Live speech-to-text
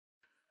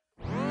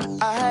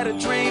I had a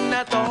dream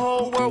that the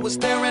whole world was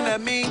staring at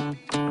me.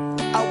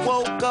 I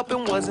woke up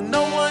and wasn't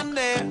no one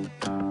there.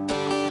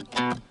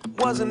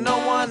 Wasn't no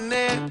one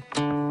there.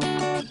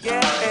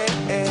 Yeah.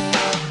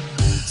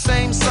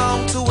 Same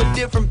song to a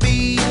different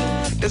beat.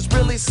 There's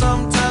really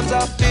sometimes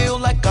I feel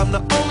like I'm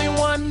the only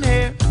one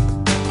here.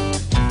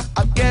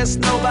 I guess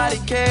nobody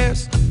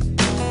cares.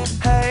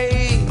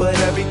 Hey, but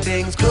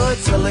everything's good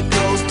till it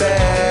goes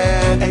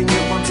bad. And you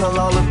won't tell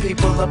all the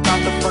people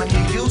about the fun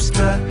you used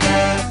to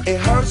have. It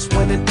hurts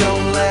when it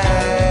don't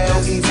last. No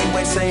easy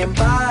way saying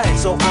bye,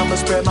 so I'ma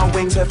spread my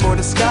wings, head for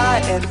the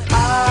sky. And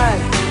I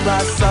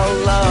fly so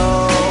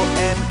low,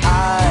 and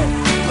I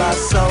fly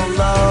so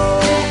low,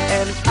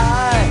 and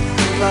I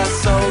fly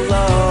so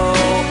low,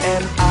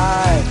 and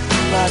I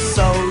fly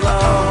so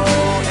low,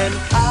 and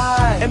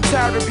I am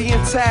tired of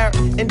being tired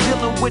and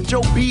dealing with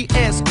your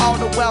BS, all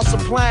the while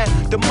supplying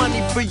the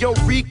money for your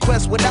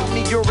request. Without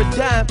me, you're a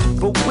dime,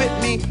 but with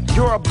me,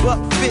 you're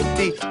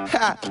 $1.50.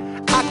 Ha!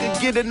 I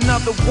could get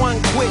another one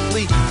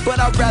quickly, but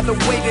I'd rather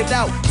wait it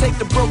out. Take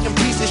the broken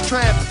pieces,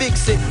 try and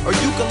fix it, or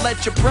you can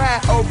let your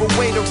pride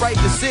overweigh the right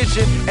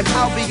decision. And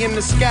I'll be in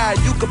the sky,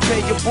 you can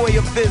pay your boy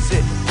a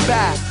visit.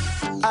 Bye.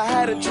 I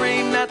had a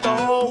dream that the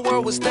whole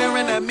world was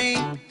staring at me.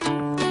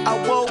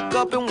 I woke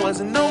up and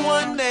wasn't no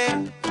one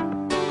there.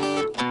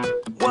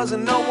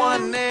 Wasn't no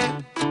one there.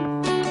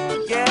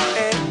 Yeah.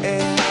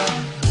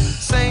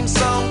 Same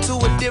song to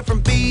a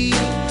different beat.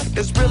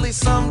 There's really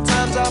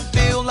sometimes I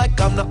feel like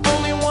I'm the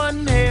only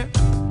one here.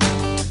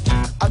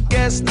 I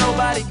guess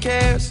nobody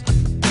cares.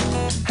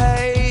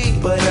 Hey,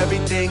 but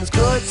everything's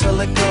good till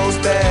it goes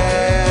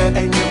bad.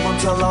 And you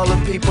won't tell all the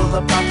people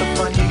about the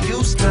fun you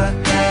used to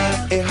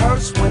have. It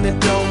hurts when it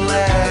don't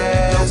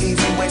last. No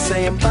easy way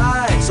saying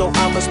bye, so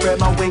I'ma spread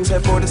my wings,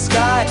 head for the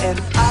sky. And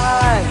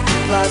I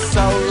fly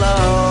so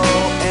low,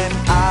 and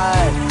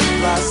I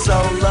fly so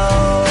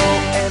low,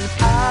 and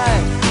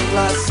I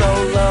fly so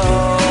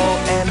low,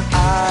 and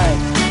I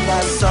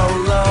fly so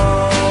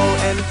low,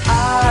 and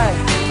I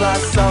fly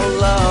so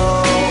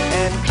low,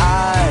 and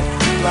I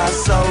fly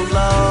so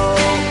low,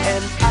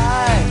 and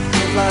I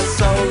fly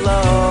so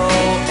low,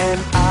 and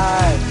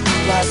I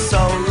fly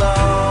so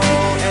low,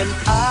 and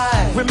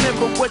I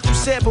remember what you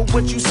said, but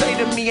what you say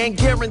to me ain't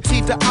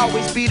guaranteed to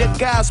always be the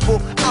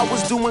gospel. I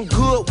was doing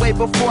good way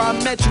before I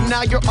met you.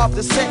 Now you're off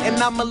the set,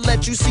 and I'ma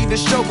let you see the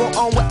show go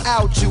on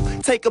without you.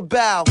 Take a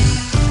bow.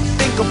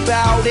 Think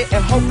about it,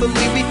 and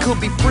hopefully we could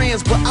be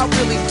friends, but I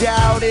really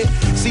doubt it.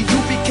 See,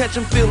 you be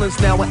catching feelings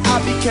now, and I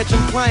be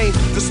catching planes.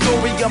 The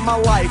story of my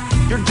life,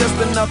 you're just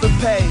another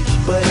page.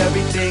 But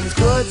everything's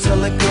good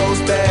till it goes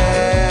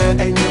bad.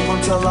 And you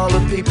won't tell all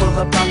the people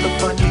about the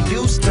fun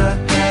you used to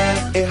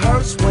have. It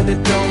hurts when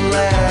it don't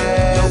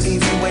last. No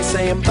easy way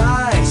saying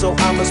bye, so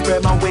I'ma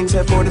spread my wings,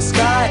 head for the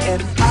sky.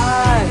 And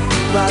I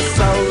fly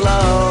so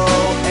low,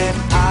 and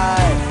I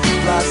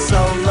fly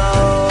so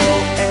low,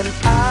 and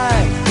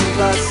I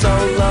fly so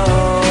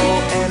low,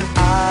 and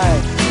I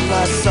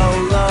fly so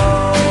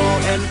low,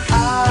 and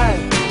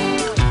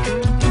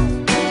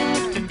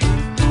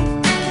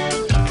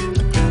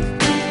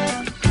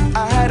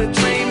I had a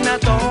dream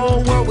that the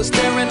whole world was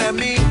staring at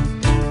me.